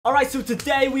Alright, so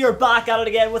today we are back at it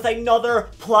again with another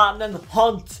Platinum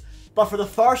Hunt. But for the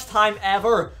first time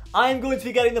ever, I am going to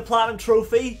be getting the Platinum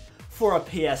Trophy for a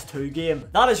PS2 game.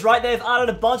 That is right, they've added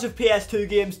a bunch of PS2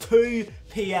 games to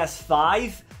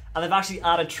PS5. And they've actually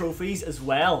added trophies as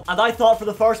well. And I thought for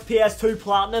the first PS2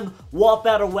 Platinum, what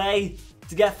better way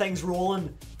to get things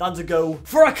rolling than to go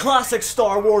for a classic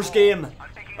Star Wars game.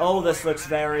 Oh, this looks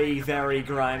very, very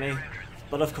grimy.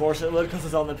 But of course it would because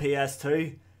it's on the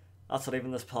PS2. That's not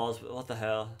even this pause, but what the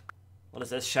hell? What is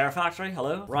this? Share Factory?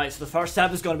 Hello? Right, so the first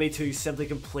step is going to be to simply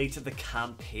complete the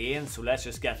campaign. So let's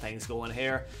just get things going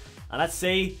here. And let's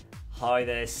see how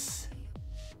this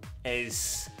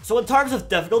is. So in terms of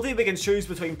difficulty, we can choose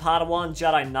between Padawan,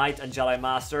 Jedi Knight, and Jedi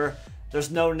Master. There's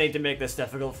no need to make this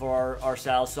difficult for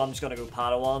ourselves, so I'm just going to go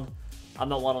Padawan. I'm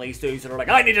not one of these dudes that are like,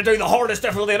 I need to do the hardest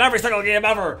difficulty in every single game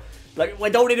ever. Like, we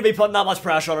don't need to be putting that much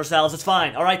pressure on ourselves, it's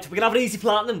fine. Alright, we can have an easy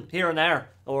platinum here and there.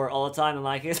 Or all the time in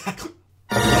my case.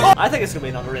 I think it's going to be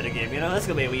an underrated game, you know? It's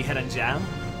going to be a wee hidden gem.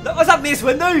 No, was that Mace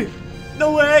Windu?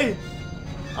 No way!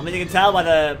 I mean, you can tell by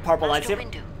the purple lightsaber.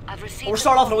 Oh, we're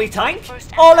starting off in a wee tank?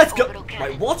 Oh, let's go!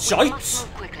 Right, watch out!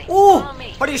 Oh!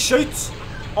 How do you shoot?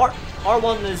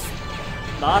 R1 is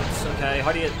that. Okay,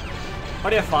 how do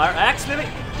you fire? X, maybe?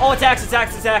 Oh, it's X, it's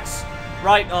X, it's X.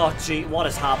 Right, oh, gee, what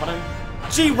is happening?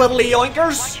 Gee, whittly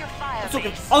yoinkers!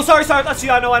 Okay. Oh, sorry, that's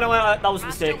you, I know, that was a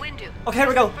mistake. Okay, here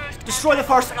we go. Destroy the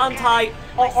first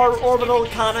anti-orbital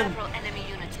cannon.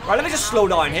 Right, let me just slow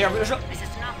down here.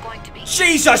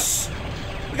 Jesus!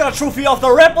 We got a trophy off the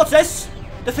rip, what's this?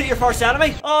 Defeat your first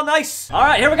enemy. Oh, nice.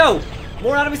 Alright, here we go.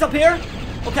 More enemies up here.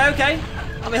 Okay.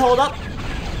 Let me hold up.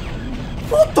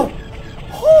 What the?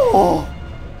 Oh!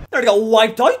 There they got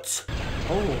wiped out.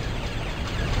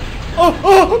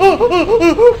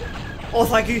 Oh,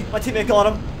 thank you. My teammate got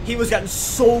him. He was getting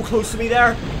so close to me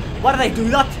there. Why did they do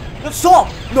that? No,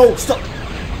 stop! No, stop!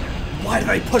 Why did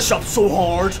they push up so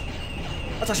hard?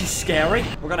 That's actually scary.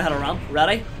 We're gonna hit a ramp.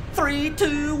 Ready? 3,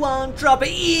 2, 1, drop it.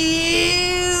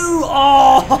 Ew!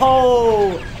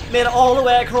 Oh! Made it all the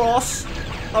way across.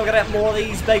 I'm gonna get more of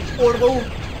these big orbital?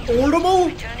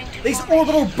 These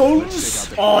orbital bones.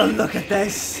 Oh, look at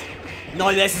this. Now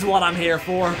this is what I'm here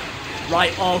for.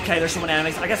 Right, okay, there's so many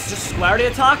enemies. I guess it's just square to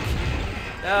attack.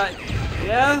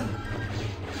 Yeah.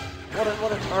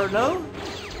 Or no?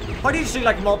 How do you do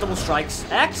like multiple strikes?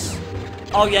 X?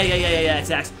 Oh yeah,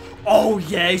 it's X. Oh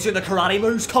yeah, he's doing the karate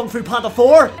moves. Kung Fu Panda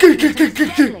 4.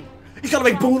 He's got a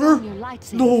big boner.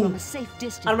 No.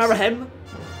 I remember him.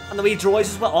 And the wee droids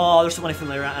as well. Oh, there's so many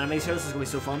familiar enemies here. This is gonna be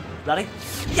so fun. Ready?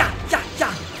 Yeah.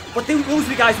 But those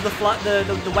wee guys with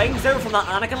the wings, they were from that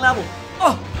Anakin level.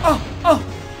 Oh.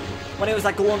 When he was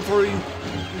like going through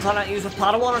and trying to use with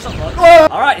Padawan or something.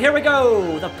 Alright, here we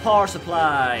go. The power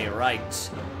supply. Right.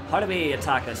 How do we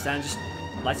attack this then? Just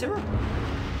lightsaber?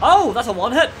 Oh, that's a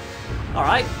one hit.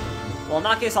 Alright. Well, in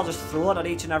that case, I'll just throw it at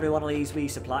each and every one of these wee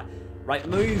supply. Right,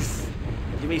 move.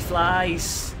 You wee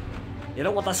flies. You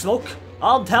don't want the smoke.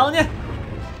 I'm telling you.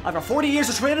 I've got 40 years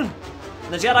of training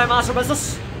in the Jedi Master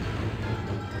business.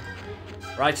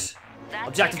 Right.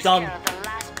 Objective done.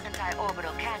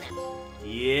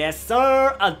 Yes,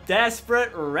 sir! A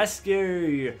desperate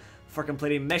rescue! For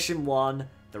completing mission 1,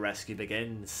 the rescue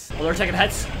begins. Oh, they're taking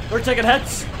hits!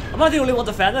 I'm not the only one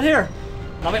defending here!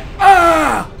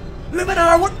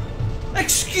 Luminar, what?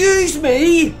 Excuse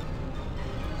me!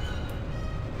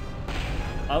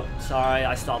 Oh, sorry,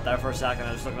 I stopped there for a second.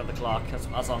 I was looking at the clock.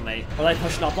 That's on me. Are they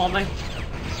pushing up on me?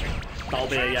 That'll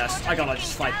be a yes. I gotta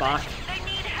just fight back.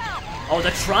 Oh,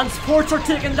 the transports are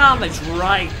taking damage!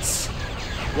 Right!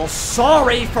 Well,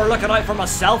 sorry for looking out for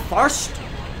myself first.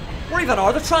 Where even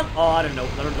are the Oh, I don't know.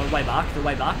 They're way back.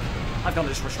 I've got to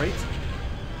just retreat.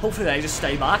 Hopefully they just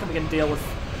stay back and we can deal with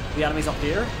the enemies up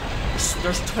here.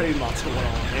 There's too much going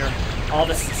on here. Oh,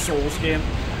 this is a Souls game.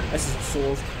 This is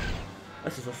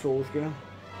a Souls game.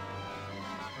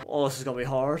 Oh, this is gonna be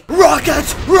hard.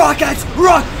 Rockets!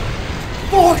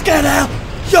 Fucking hell!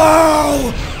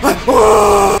 Yo!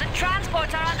 The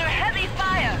transports are under heavy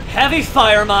fire. Heavy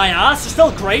fire, my ass. They're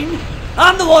still green.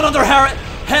 I'm the one under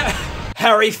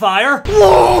Harry fire. Boom.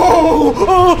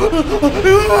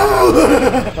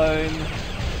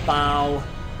 Bow.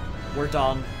 We're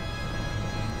done.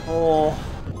 Oh,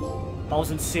 that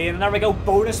was insane. And there we go.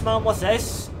 Bonus, man. What's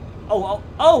this? Oh,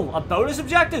 a bonus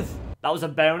objective. That was a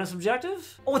bonus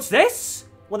objective. Oh, what's this?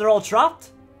 When they're all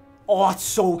trapped. Oh, that's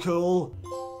so cool.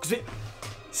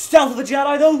 Stealth of the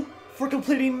Jedi, though, for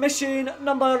completing mission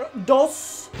number 2.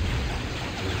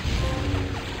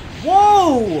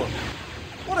 Whoa!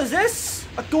 What is this?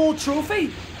 A gold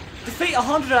trophy? Defeat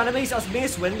 100 enemies as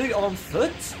Mace Windu on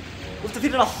foot? We've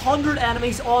defeated 100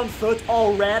 enemies on foot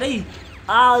already.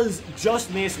 as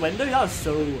just Mace Windu. That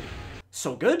is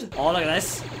so good. Oh, look at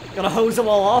this. Gonna hose them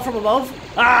all off from above.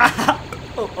 Ah!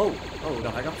 Oh,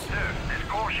 got hiccups. Sir, this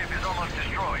core ship is almost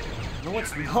destroyed. No,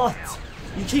 it's not.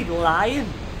 You keep lying.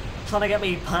 Trying to get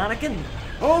me panicking.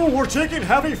 Oh, we're taking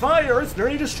heavy fire. It's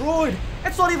nearly destroyed.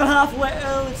 It's not even halfway.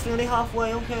 Oh, it's nearly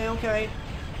halfway. Okay.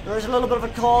 There's a little bit of a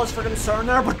cause for concern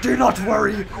there, but Do not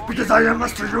worry, because I am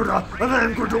Mr. Yoda, and I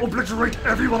am going to obliterate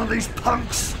every one of these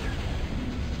punks.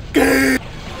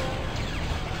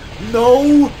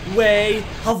 no way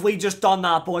have we just done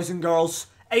that, boys and girls.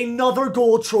 Another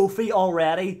gold trophy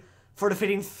already for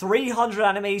defeating 300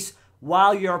 enemies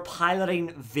while you're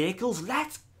piloting vehicles.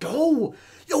 Let's go.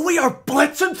 Yo, we are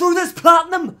blitzing through this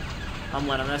platinum. I'm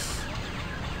winning this.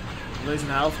 I'm losing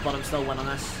health, but I'm still winning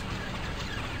this.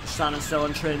 Standing still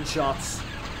and trading shots.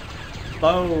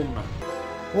 Boom.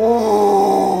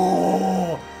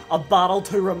 Oh, a battle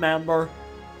to remember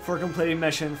for completing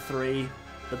mission 3,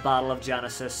 the Battle of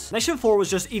Genesis. Mission 4 was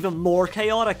just even more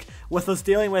chaotic, with us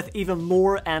dealing with even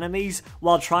more enemies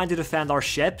while trying to defend our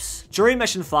ships. During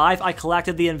mission 5, I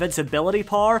collected the invincibility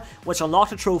power, which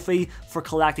unlocked a trophy for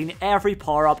collecting every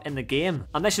power up in the game.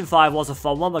 And mission 5 was a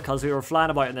fun one because we were flying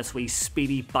about in this wee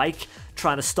speedy bike,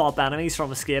 trying to stop enemies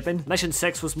from escaping. Mission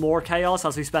 6 was more chaos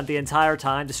as we spent the entire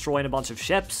time destroying a bunch of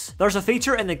ships. There's a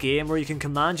feature in the game where you can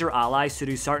command your allies to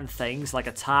do certain things like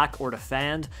attack or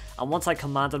defend, and once I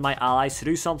commanded my allies to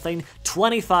do something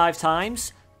 25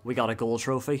 times, we got a gold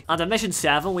trophy. And in mission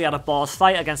 7 we had a boss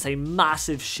fight against a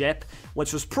massive ship,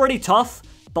 which was pretty tough,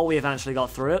 but we eventually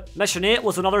got through it. Mission 8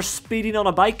 was another speeding on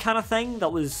a bike kind of thing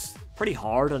that was pretty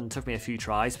hard and took me a few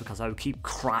tries because I would keep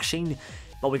crashing,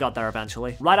 but we got there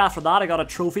eventually. Right after that, I got a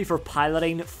trophy for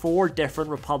piloting 4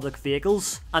 different Republic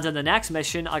vehicles. And in the next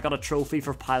mission, I got a trophy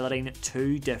for piloting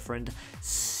 2 different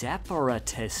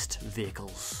Separatist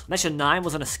vehicles. Mission 9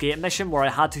 was an escape mission where I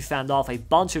had to fend off a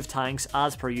bunch of tanks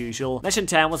as per usual. Mission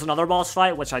 10 was another boss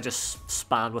fight, which I just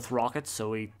spammed with rockets, so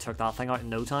we took that thing out in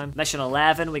no time. Mission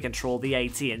 11, we controlled the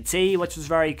AT&T, which was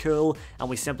very cool, and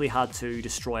we simply had to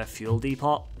destroy a fuel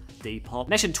depot.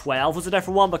 Mission 12 was a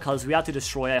different one because we had to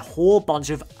destroy a whole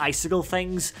bunch of icicle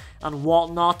things and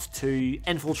whatnot to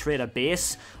infiltrate a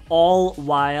base, all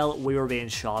while we were being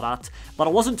shot at. But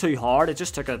it wasn't too hard, it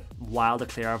just took a while to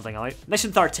clear everything out.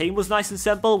 Mission 13 was nice and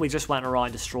simple. We just went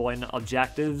around destroying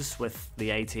objectives with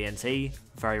the AT&T.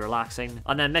 Very relaxing.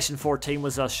 And then mission 14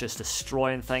 was us just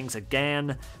destroying things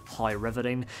again. How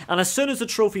riveting. And as soon as the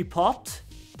trophy popped,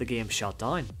 the game shut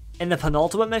down. In the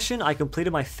penultimate mission, I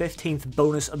completed my 15th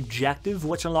bonus objective,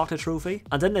 which unlocked a trophy.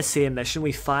 And in this same mission,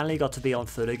 we finally got to be on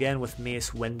foot again with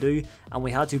Mace Windu, and we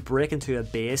had to break into a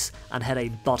base and hit a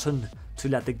button to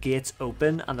let the gates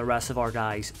open and the rest of our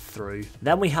guys through.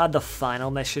 Then we had the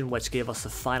final mission, which gave us the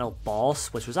final boss,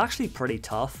 which was actually pretty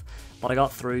tough, but I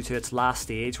got through to its last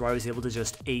stage where I was able to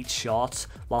just eat shots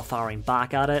while firing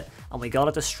back at it, and we got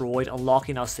it destroyed,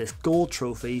 unlocking us this gold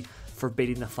trophy for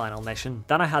beating the final mission.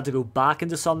 Then I had to go back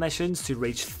into some missions to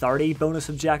reach 30 bonus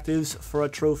objectives for a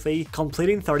trophy.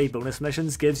 Completing 30 bonus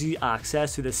missions gives you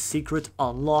access to the secret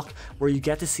unlock where you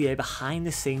get to see a behind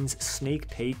the scenes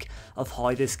sneak peek of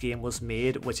how this game was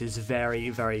made, which is very,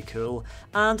 very cool.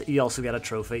 And you also get a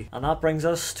trophy. And that brings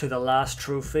us to the last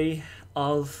trophy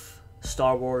of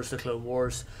Star Wars The Clone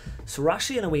Wars. So we're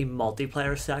actually in a wee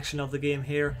multiplayer section of the game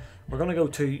here. We're going to go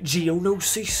to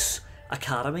Geonosis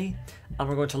Academy, and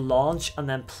we're going to launch and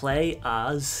then play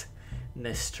as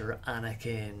Mr.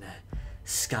 Anakin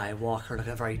Skywalker,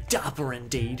 looking very dapper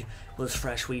indeed, with his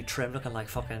fresh wee trim, looking like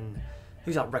fucking,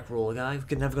 who's that Rick Roll guy?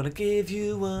 We're never gonna give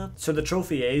you up. So the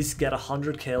trophy is get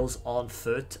 100 kills on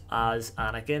foot as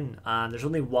Anakin, and there's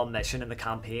only one mission in the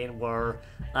campaign where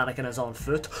Anakin is on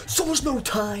foot, so there's no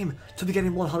time to be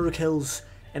getting 100 kills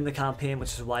in the campaign,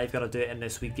 which is why I've got to do it in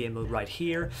this wee game mode right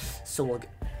here. So we'll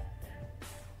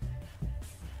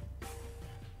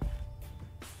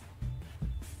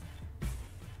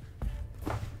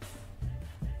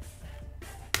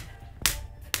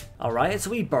alright, it's a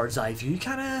wee bird's eye view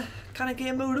kind of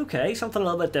game mode. Okay, something a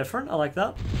little bit different. I like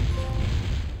that.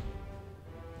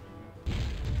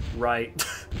 Right.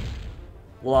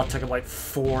 Well, that took about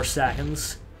 4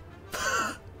 seconds.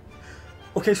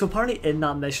 Okay, so apparently in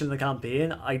that mission in the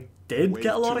campaign, I did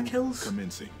get a lot of kills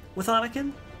with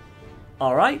Anakin.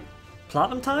 Alright,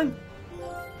 platinum time.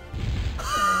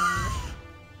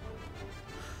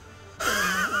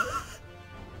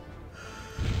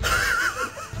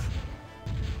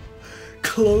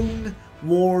 Clone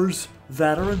Wars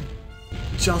veteran.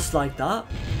 Just like that.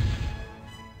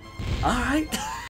 Alright.